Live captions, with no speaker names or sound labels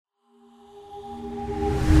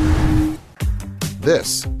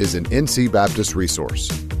This is an NC Baptist resource.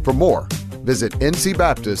 For more, visit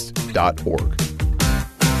ncbaptist.org.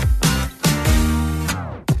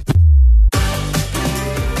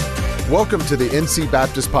 Welcome to the NC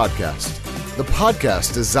Baptist Podcast, the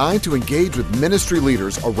podcast designed to engage with ministry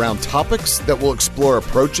leaders around topics that will explore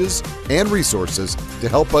approaches and resources to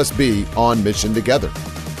help us be on mission together.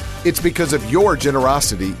 It's because of your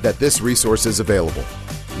generosity that this resource is available.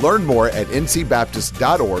 Learn more at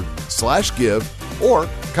ncbaptist.org/give or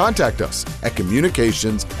contact us at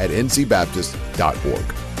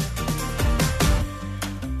communications@ncbaptist.org.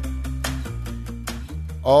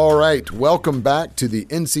 All right, welcome back to the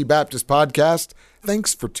NC Baptist Podcast.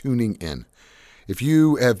 Thanks for tuning in. If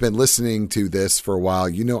you have been listening to this for a while,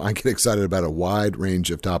 you know I get excited about a wide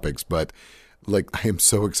range of topics, but I am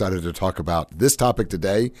so excited to talk about this topic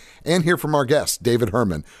today and hear from our guest, David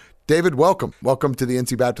Herman. David, welcome. Welcome to the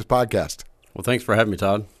NC Baptist Podcast. Well, thanks for having me,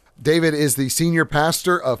 Todd. David is the senior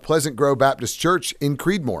pastor of Pleasant Grove Baptist Church in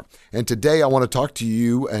Creedmoor. And today I want to talk to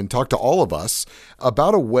you and talk to all of us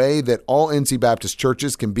about a way that all NC Baptist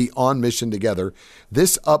churches can be on mission together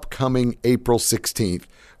this upcoming April 16th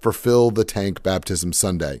for Fill the Tank Baptism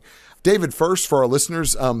Sunday. David, first, for our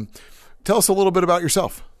listeners, tell us a little bit about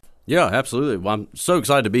yourself. Yeah, absolutely. Well, I'm so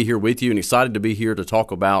excited to be here with you and excited to be here to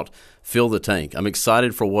talk about Fill the Tank. I'm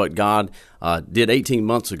excited for what God did 18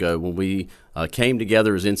 months ago when we came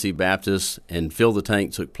together as NC Baptist, and Fill the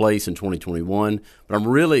Tank took place in 2021. But I'm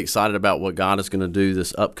really excited about what God is going to do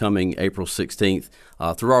this upcoming April 16th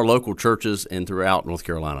through our local churches and throughout North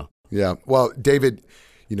Carolina. Yeah. Well, David,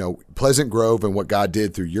 you know, Pleasant Grove and what God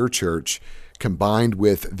did through your church combined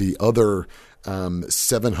with the other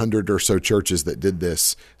 700 or so churches that did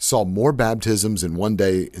this saw more baptisms in one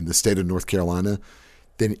day in the state of North Carolina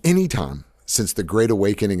than any time since the Great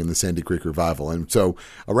Awakening and the Sandy Creek Revival. And so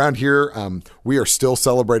around here, we are still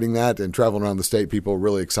celebrating that and traveling around the state. People are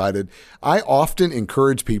really excited. I often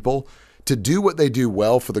encourage people to do what they do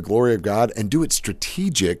well for the glory of God and do it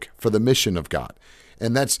strategic for the mission of God.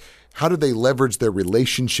 And that's how do they leverage their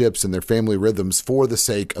relationships and their family rhythms for the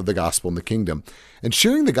sake of the gospel and the kingdom? And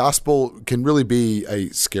sharing the gospel can really be a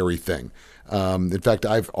scary thing. In fact,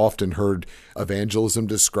 I've often heard evangelism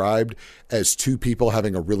described as two people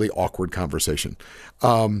having a really awkward conversation.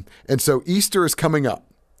 And so Easter is coming up,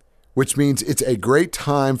 which means it's a great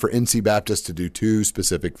time for NC Baptist to do two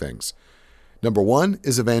specific things. Number one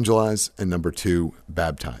is evangelize, and number two,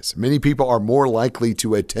 baptize. Many people are more likely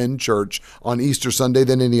to attend church on Easter Sunday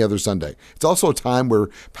than any other Sunday. It's also a time where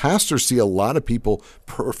pastors see a lot of people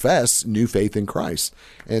profess new faith in Christ.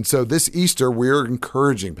 And so this Easter, we're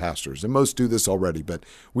encouraging pastors, and most do this already, but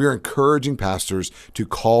we're encouraging pastors to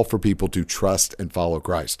call for people to trust and follow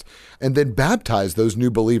Christ. And then baptize those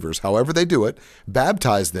new believers, however they do it,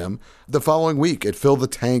 baptize them the following week at Fill the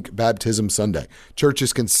Tank Baptism Sunday.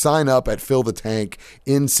 Churches can sign up at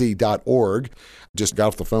fillthetanknc.org. Just got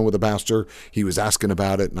off the phone with a pastor. He was asking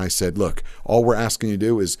about it, and I said, look, all we're asking you to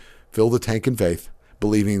do is fill the tank in faith,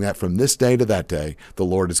 believing that from this day to that day, the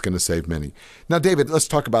Lord is going to save many. Now, David, let's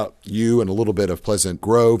talk about you and a little bit of Pleasant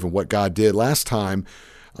Grove and what God did last time.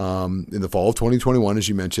 In the fall of 2021, as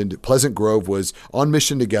you mentioned, Pleasant Grove was on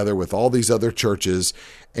mission together with all these other churches,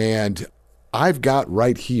 and I've got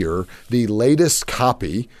right here the latest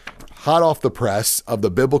copy, hot off the press, of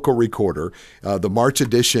the Biblical Recorder, the March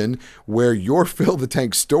edition, where your Fill the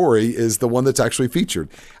Tank story is the one that's actually featured.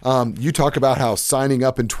 You talk about how signing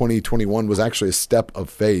up in 2021 was actually a step of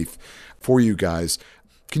faith for you guys.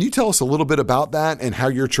 Can you tell us a little bit about that and how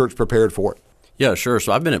your church prepared for it? Yeah, sure.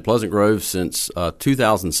 So I've been at Pleasant Grove since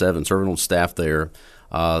 2007, serving on staff there.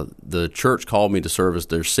 The church called me to serve as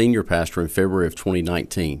their senior pastor in February of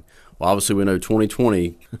 2019. Well, obviously, we know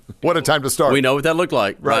 2020. What a time to start. We know what that looked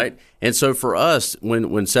like, right? And so for us,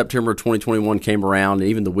 when September 2021 came around, and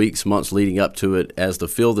even the weeks, months leading up to it, as the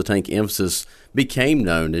Fill the Tank emphasis became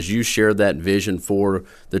known, as you shared that vision for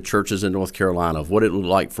the churches in North Carolina of what it looked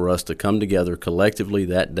like for us to come together collectively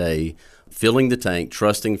that day, filling the tank,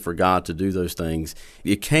 trusting for God to do those things.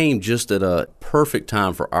 It came just at a perfect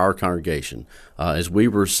time for our congregation. As we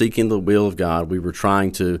were seeking the will of God, we were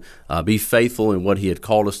trying to be faithful in what He had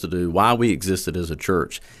called us to do, why we existed as a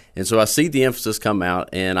church. And so I see the emphasis come out,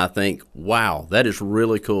 and I think, wow, that is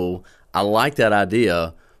really cool. I like that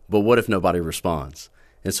idea, but what if nobody responds?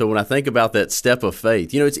 And so when I think about that step of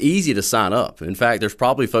faith, it's easy to sign up. In fact, there's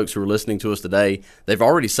probably folks who are listening to us today, they've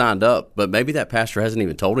already signed up, but maybe that pastor hasn't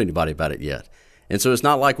even told anybody about it yet. And so it's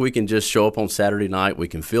not like we can just show up on Saturday night, we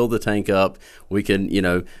can fill the tank up, we can,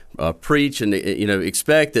 preach and,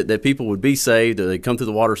 expect that people would be saved, that they come through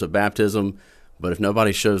the waters of baptism. But if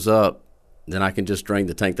nobody shows up, then I can just drain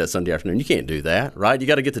the tank that Sunday afternoon. You can't do that, right? You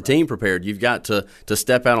got to get the team prepared. You've got to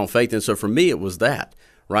step out on faith. And so for me, it was that,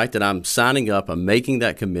 right, that I'm signing up, I'm making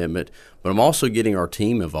that commitment, but I'm also getting our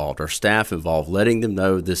team involved, our staff involved, letting them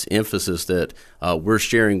know this emphasis that we're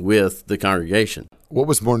sharing with the congregation. What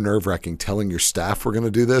was more nerve-wracking, telling your staff we're going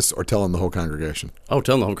to do this or telling the whole congregation? Oh,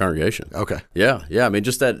 telling the whole congregation. Okay. Yeah. I mean,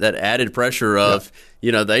 just that added pressure of,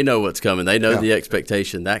 they know what's coming. They know the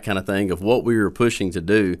expectation, that kind of thing of what we were pushing to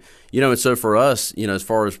do. And so for us, as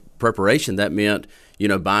far as preparation, that meant,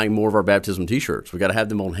 buying more of our baptism T-shirts. We've got to have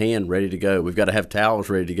them on hand, ready to go. We've got to have towels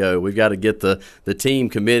ready to go. We've got to get the team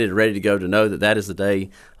committed, ready to go, to know that is the day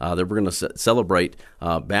that we're going to celebrate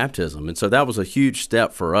baptism. And so that was a huge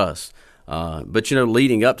step for us. But,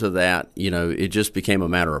 leading up to that, it just became a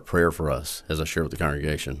matter of prayer for us, as I shared with the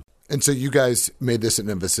congregation. And so you guys made this an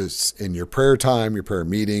emphasis in your prayer time, your prayer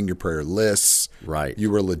meeting, your prayer lists. Right. You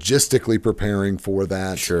were logistically preparing for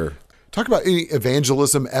that. Sure. Talk about any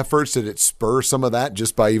evangelism efforts. Did it spur some of that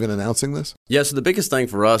just by even announcing this? Yeah, so the biggest thing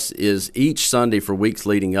for us is each Sunday for weeks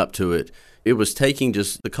leading up to it, it was taking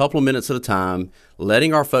just a couple of minutes at a time,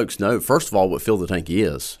 letting our folks know, first of all, what Fill the Tank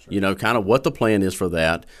is, kind of what the plan is for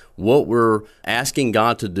that, what we're asking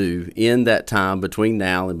God to do in that time between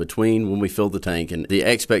now and between when we fill the tank, and the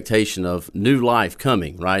expectation of new life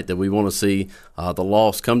coming, right, that we want to see the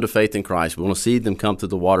lost come to faith in Christ. We want to see them come through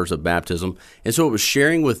the waters of baptism. And so it was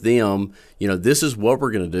sharing with them, this is what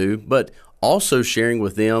we're going to do, but also sharing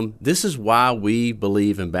with them, this is why we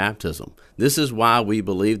believe in baptism. This is why we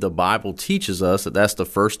believe the Bible teaches us that that's the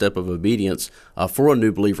first step of obedience for a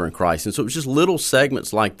new believer in Christ. And so it was just little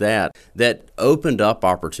segments like that opened up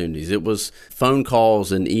opportunities. It was phone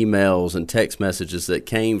calls and emails and text messages that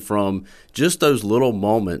came from just those little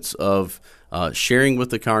moments of sharing with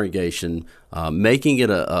the congregation, making it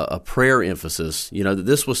a prayer emphasis, that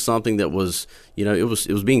this was something that was, it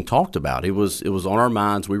was being talked about. It was on our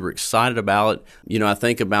minds. We were excited about it. I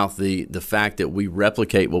think about the fact that we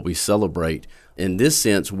replicate what we celebrate. In this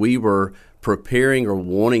sense, we were preparing or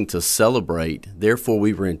wanting to celebrate. Therefore,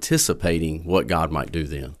 we were anticipating what God might do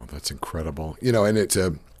then. Oh, that's incredible. And it's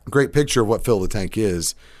a great picture of what Fill the Tank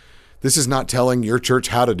is. This is not telling your church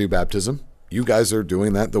how to do baptism. You guys are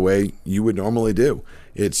doing that the way you would normally do.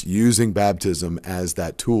 It's using baptism as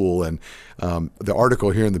that tool. And the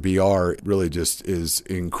article here in the BR really just is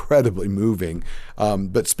incredibly moving.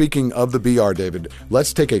 But speaking of the BR, David,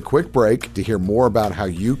 let's take a quick break to hear more about how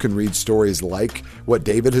you can read stories like what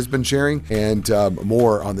David has been sharing and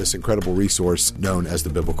more on this incredible resource known as the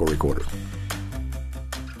Biblical Recorder.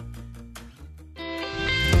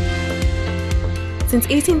 Since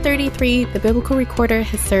 1833, the Biblical Recorder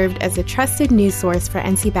has served as a trusted news source for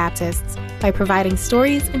NC Baptists by providing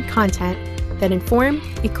stories and content that inform,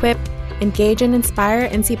 equip, engage, and inspire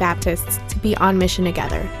NC Baptists to be on mission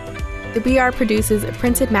together. The BR produces a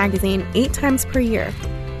printed magazine 8 times per year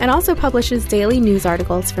and also publishes daily news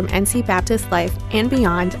articles from NC Baptist life and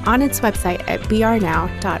beyond on its website at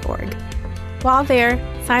brnow.org. While there,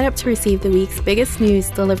 sign up to receive the week's biggest news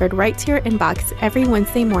delivered right to your inbox every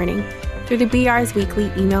Wednesday morning through the BR's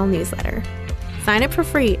weekly email newsletter. Sign up for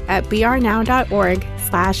free at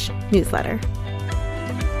brnow.org/newsletter.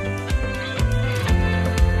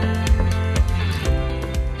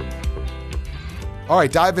 All right,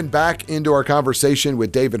 diving back into our conversation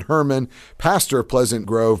with David Herman, pastor of Pleasant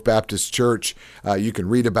Grove Baptist Church. You can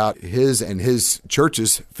read about his and his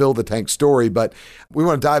church's Fill the Tank story, but we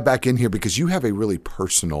want to dive back in here because you have a really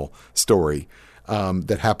personal story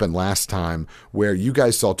that happened last time where you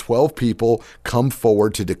guys saw 12 people come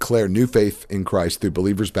forward to declare new faith in Christ through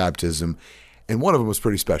believers' baptism. And one of them was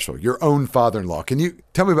pretty special, your own father-in-law. Can you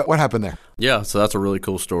tell me about what happened there? Yeah, so that's a really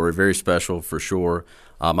cool story, very special for sure.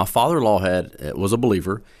 My father-in-law was a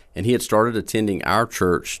believer, and he had started attending our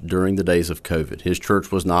church during the days of COVID. His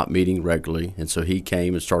church was not meeting regularly, and so he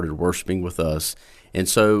came and started worshiping with us. And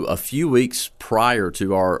so a few weeks prior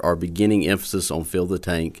to our beginning emphasis on Fill the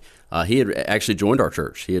Tank, he had actually joined our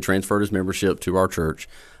church. He had transferred his membership to our church.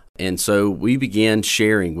 And so we began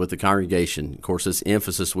sharing with the congregation, of course, this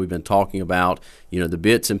emphasis we've been talking about, the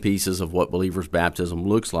bits and pieces of what believers' baptism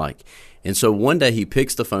looks like. And so one day he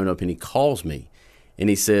picks the phone up and he calls me and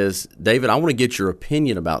he says, David, I want to get your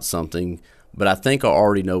opinion about something, but I think I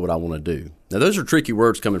already know what I want to do. Now, those are tricky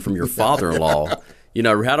words coming from your father-in-law.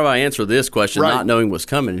 How do I answer this question, not knowing what's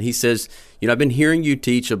coming? And he says, I've been hearing you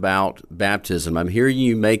teach about baptism. I'm hearing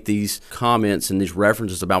you make these comments and these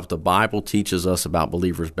references about what the Bible teaches us about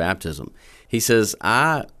believers' baptism. He says,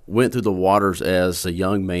 I went through the waters as a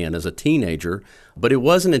young man, as a teenager, but it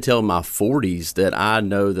wasn't until my 40s that I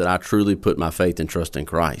know that I truly put my faith and trust in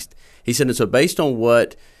Christ. He said, and so based on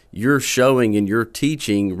what you're showing and you're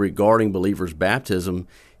teaching regarding believers' baptism,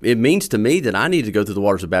 it means to me that I need to go through the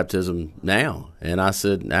waters of baptism now. And I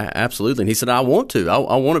said, absolutely. And he said, I want to.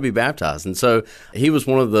 I want to be baptized. And so he was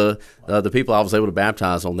one of the people I was able to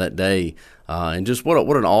baptize on that day. And just what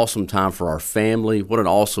an awesome time for our family. What an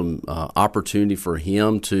awesome opportunity for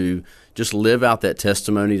him to just live out that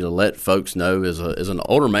testimony, to let folks know as an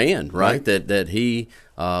older man, right? That he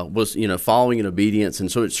was, following in obedience.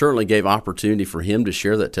 And so it certainly gave opportunity for him to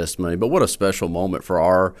share that testimony. But what a special moment for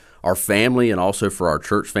our family and also for our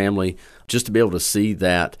church family, just to be able to see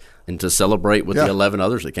that and to celebrate with the 11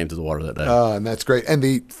 others that came to the water that day. And that's great. And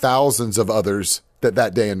the thousands of others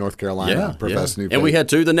that day in North Carolina professed new faith. And we had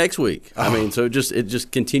 2 the next week. I mean, so it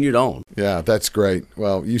just continued on. Yeah, that's great.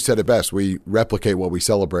 Well, you said it best. We replicate what we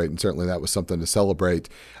celebrate, and certainly that was something to celebrate.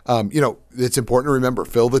 It's important to remember,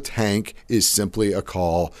 fill the tank is simply a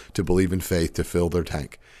call to believe in faith, to fill their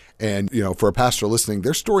tank. And, for a pastor listening,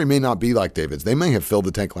 their story may not be like David's. They may have filled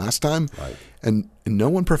the tank last time, right, and no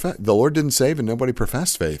one professed. The Lord didn't save, and nobody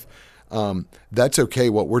professed faith. That's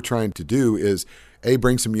okay. What we're trying to do is, A,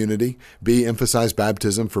 bring some unity, B, emphasize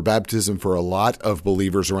baptism. For a lot of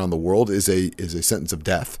believers around the world is a sentence of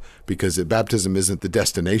death, because baptism isn't the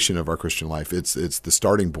destination of our Christian life. It's the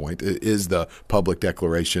starting point. It is the public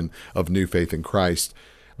declaration of new faith in Christ.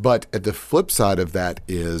 But at the flip side of that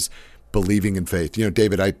is believing in faith.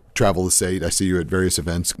 David, I travel the state. I see you at various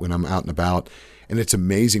events when I'm out and about, and it's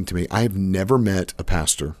amazing to me. I have never met a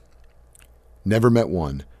pastor, never met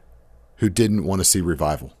one who didn't want to see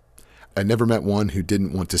revival. I never met one who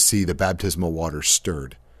didn't want to see the baptismal water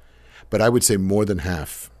stirred. But I would say more than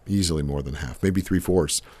half, easily more than half, maybe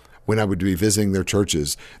 3/4, when I would be visiting their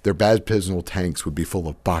churches, their baptismal tanks would be full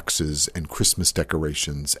of boxes and Christmas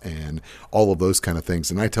decorations and all of those kind of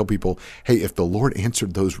things. And I tell people, hey, if the Lord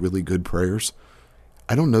answered those really good prayers,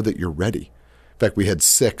 I don't know that you're ready. In fact, we had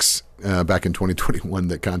 6 back in 2021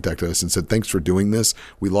 that contacted us and said, thanks for doing this.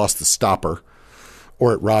 We lost the stopper,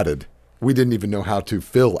 or it rotted. We didn't even know how to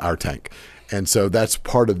fill our tank. And so that's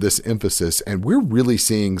part of this emphasis. And we're really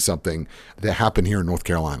seeing something that happened here in North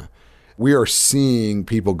Carolina. We are seeing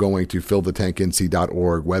people going to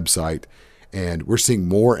fillthethanknc.org website, and we're seeing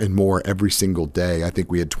more and more every single day. I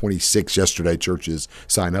think we had 26 yesterday churches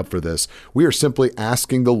sign up for this. We are simply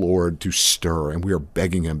asking the Lord to stir, and we are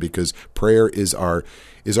begging him, because prayer is our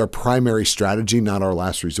primary strategy, not our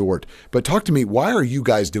last resort. But talk to me, why are you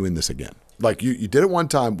guys doing this again? Like you did it one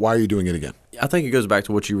time, why are you doing it again? I think it goes back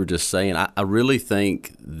to what you were just saying. I really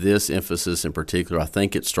think this emphasis in particular, I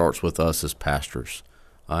think it starts with us as pastors.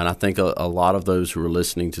 And I think a lot of those who are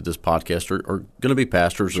listening to this podcast are going to be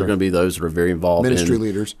pastors. Sure. They're going to be those that are very involved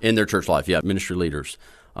leaders in their church life. Yeah, ministry leaders.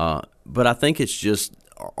 But I think it's just,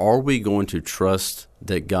 are we going to trust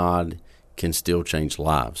that God can still change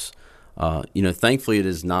lives? Thankfully, it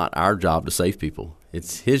is not our job to save people.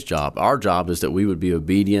 It's his job. Our job is that we would be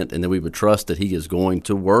obedient and that we would trust that he is going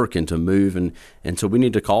to work and to move. And so we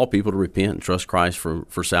need to call people to repent and trust Christ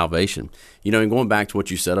for salvation. And going back to what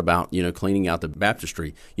you said about, cleaning out the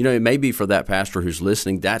baptistry, it may be for that pastor who's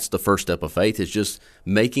listening, that's the first step of faith, is just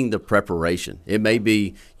making the preparation. It may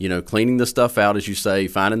be, cleaning the stuff out, as you say,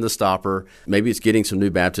 finding the stopper. Maybe it's getting some new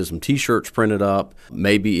baptism T-shirts printed up.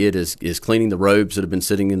 Maybe it is cleaning the robes that have been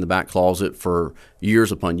sitting in the back closet for years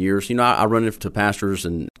upon years. I run into pastors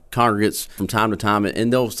and congregates from time to time,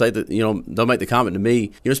 and they'll say that, they'll make the comment to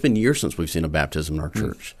me, it's been years since we've seen a baptism in our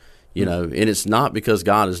church. And it's not because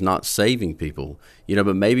God is not saving people,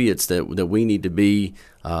 but maybe it's that we need to be,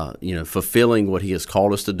 fulfilling what he has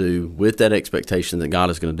called us to do with that expectation that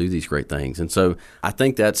God is going to do these great things. And so I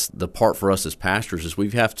think that's the part for us as pastors, is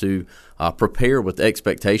we have to prepare with the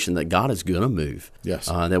expectation that God is going to move. Yes.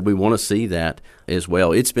 That we want to see that as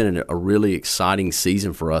well. It's been a really exciting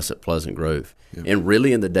season for us at Pleasant Grove. Yeah. And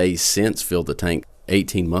really in the days since Fill the Tank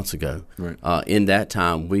 18 months ago. Right. In that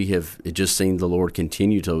time, we have just seen the Lord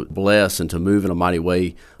continue to bless and to move in a mighty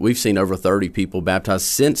way. We've seen over 30 people baptized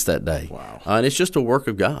since that day. Wow. And it's just a work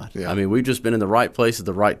of God. Yeah. I mean, we've just been in the right place at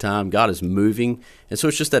the right time. God is moving. And so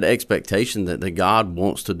it's just that expectation that God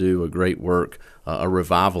wants to do a great work, a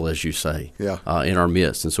revival, as you say, in our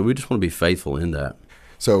midst. And so we just want to be faithful in that.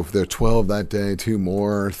 So if there are 12 that day, 2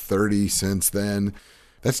 more, 30 since then.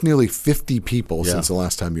 That's nearly 50 people since the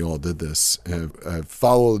last time you all did this have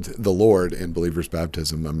followed the Lord in believers'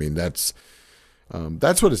 baptism. I mean, that's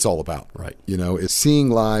what it's all about. Right. It's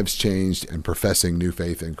seeing lives changed and professing new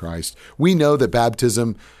faith in Christ. We know that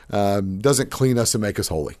baptism doesn't clean us and make us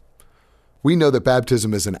holy. We know that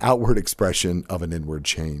baptism is an outward expression of an inward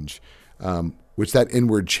change, which that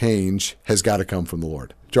inward change has got to come from the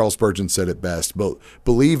Lord. Charles Spurgeon said it best,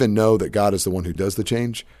 believe and know that God is the one who does the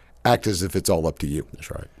change. Act as if it's all up to you.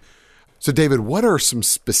 That's right. So, David, what are some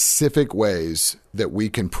specific ways that we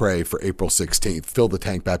can pray for April 16th, Fill the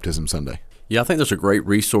Tank Baptism Sunday? Yeah, I think there's a great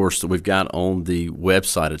resource that we've got on the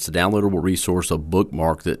website. It's a downloadable resource, a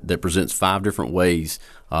bookmark that presents 5 different ways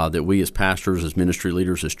that we as pastors, as ministry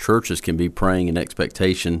leaders, as churches can be praying in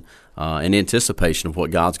expectation and anticipation of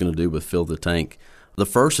what God's going to do with Fill the Tank. The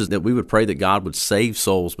first is that we would pray that God would save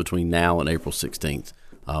souls between now and April 16th.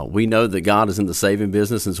 We know that God is in the saving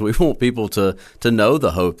business, and so we want people to know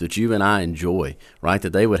the hope that you and I enjoy, right?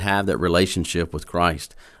 That they would have that relationship with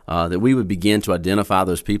Christ, that we would begin to identify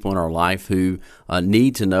those people in our life who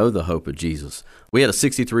need to know the hope of Jesus. We had a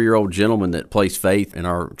 63-year-old gentleman that placed faith in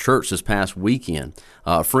our church this past weekend.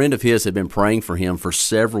 A friend of his had been praying for him for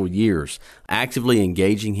several years, actively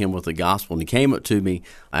engaging him with the gospel. And he came up to me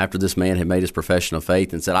after this man had made his profession of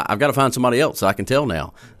faith and said, I've got to find somebody else. I can tell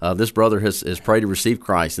now. This brother has prayed to receive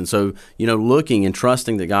Christ. And so, looking and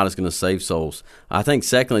trusting that God is going to save souls. I think,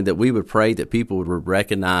 secondly, that we would pray that people would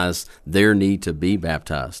recognize their need to be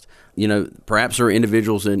baptized. Perhaps there are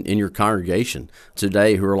individuals in your congregation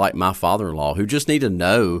today who are like my father-in-law who just need to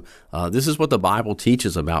know this is what the Bible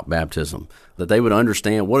teaches about baptism, that they would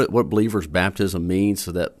understand what believers' baptism means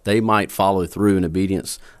so that they might follow through in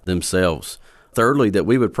obedience themselves. Thirdly, that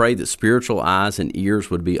we would pray that spiritual eyes and ears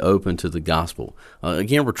would be open to the gospel.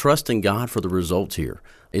 Again, we're trusting God for the results here.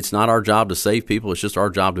 It's not our job to save people. It's just our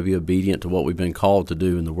job to be obedient to what we've been called to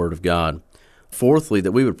do in the Word of God. Fourthly,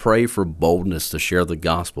 that we would pray for boldness to share the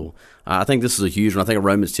gospel. I think this is a huge one. I think of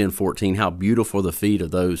Romans 10:14, how beautiful are the feet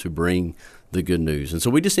of those who bring the good news. And so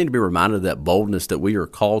we just need to be reminded of that boldness that we are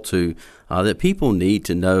called to, that people need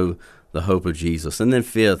to know the hope of Jesus. And then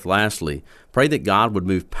fifth, lastly, pray that God would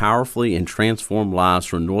move powerfully and transform lives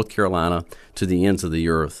from North Carolina to the ends of the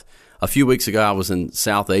earth. A few weeks ago, I was in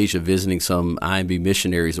South Asia visiting some IMB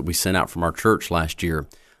missionaries that we sent out from our church last year.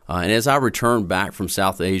 And as I returned back from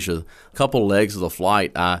South Asia, a couple legs of the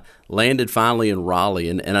flight, I landed finally in Raleigh,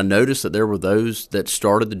 and I noticed that there were those that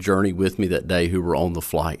started the journey with me that day who were on the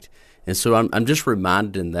flight. And so I'm just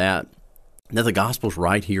reminded in that the gospel's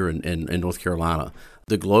right here in North Carolina.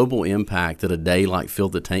 The global impact that a day like Fill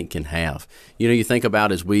the Tank can have. You think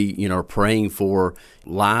about as we, are praying for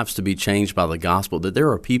lives to be changed by the gospel, that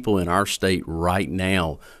there are people in our state right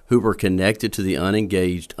now who are connected to the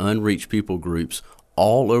unengaged, unreached people groups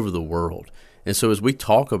all over the world. And so as we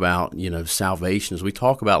talk about, salvation, as we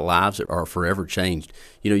talk about lives that are forever changed,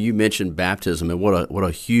 you mentioned baptism and what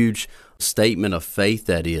a huge statement of faith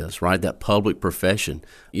that is, right? That public profession.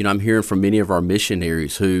 I'm hearing from many of our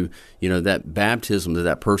missionaries who, that baptism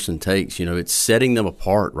that person takes, it's setting them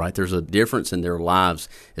apart, right? There's a difference in their lives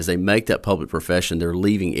as they make that public profession. They're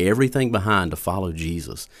leaving everything behind to follow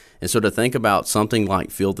Jesus. And so to think about something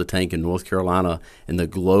like Fill the Tank in North Carolina and the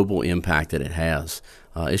global impact that it has,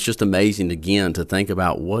 it's just amazing, again, to think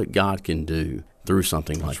about what God can do through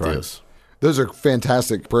something like this. Those are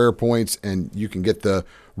fantastic prayer points, and you can get the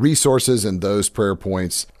resources and those prayer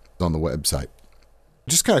points on the website.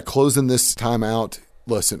 Just kind of closing this time out,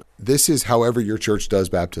 listen, this is however your church does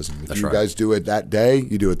baptism. If you guys do it that day,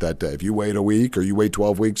 you do it that day. If you wait a week or you wait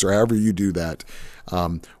 12 weeks or however you do that,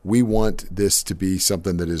 we want this to be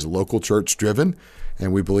something that is local church driven,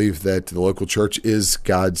 and we believe that the local church is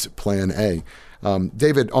God's plan A.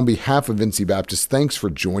 David, on behalf of NC Baptist, thanks for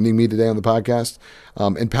joining me today on the podcast.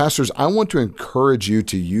 And pastors, I want to encourage you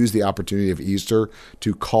to use the opportunity of Easter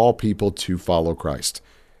to call people to follow Christ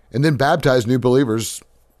and then baptize new believers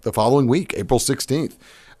the following week, April 16th.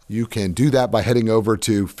 You can do that by heading over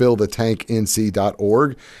to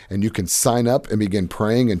fillthetanknc.org, and you can sign up and begin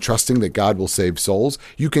praying and trusting that God will save souls.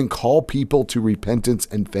 You can call people to repentance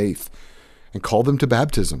and faith and call them to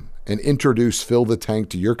baptism and introduce Fill the Tank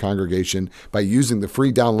to your congregation by using the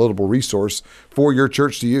free downloadable resource for your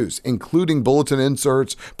church to use, including bulletin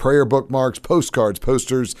inserts, prayer bookmarks, postcards,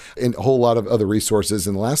 posters, and a whole lot of other resources.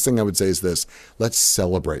 And the last thing I would say is this: let's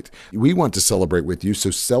celebrate. We want to celebrate with you,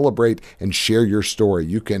 so celebrate and share your story.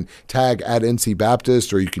 You can tag at NC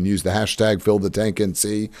Baptist, or you can use the hashtag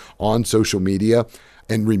FillTheTankNC on social media.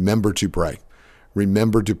 And remember to pray.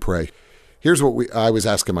 Remember to pray. Here's what I was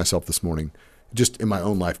asking myself this morning, just in my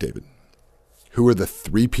own life, David. Who are the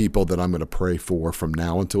 3 people that I'm going to pray for from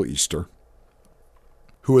now until Easter?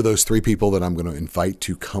 Who are those 3 people that I'm going to invite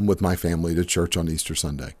to come with my family to church on Easter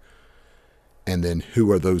Sunday? And then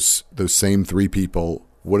who are those same 3 people?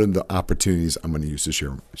 What are the opportunities I'm going to use to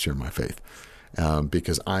share my faith?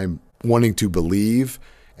 Because I'm wanting to believe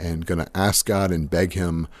and going to ask God and beg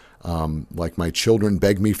him, like my children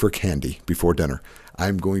beg me for candy before dinner.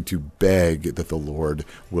 I'm going to beg that the Lord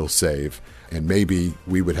will save. And maybe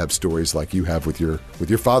we would have stories like you have with your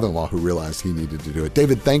father-in-law who realized he needed to do it.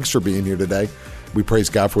 David, thanks for being here today. We praise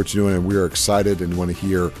God for what you're doing, and we are excited and want to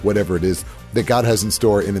hear whatever it is that God has in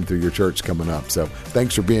store in and through your church coming up. So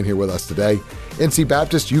thanks for being here with us today. NC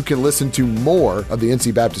Baptist, you can listen to more of the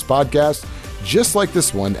NC Baptist podcast, just like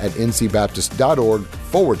this one, at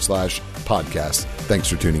ncbaptist.org/podcast. Thanks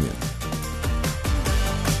for tuning in.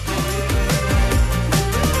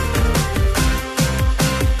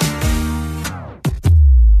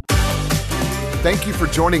 Thank you for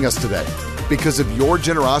joining us today. Because of your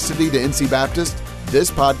generosity to NC Baptist,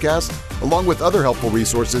 this podcast, along with other helpful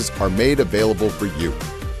resources, are made available for you.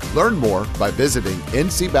 Learn more by visiting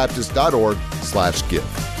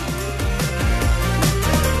ncbaptist.org/give.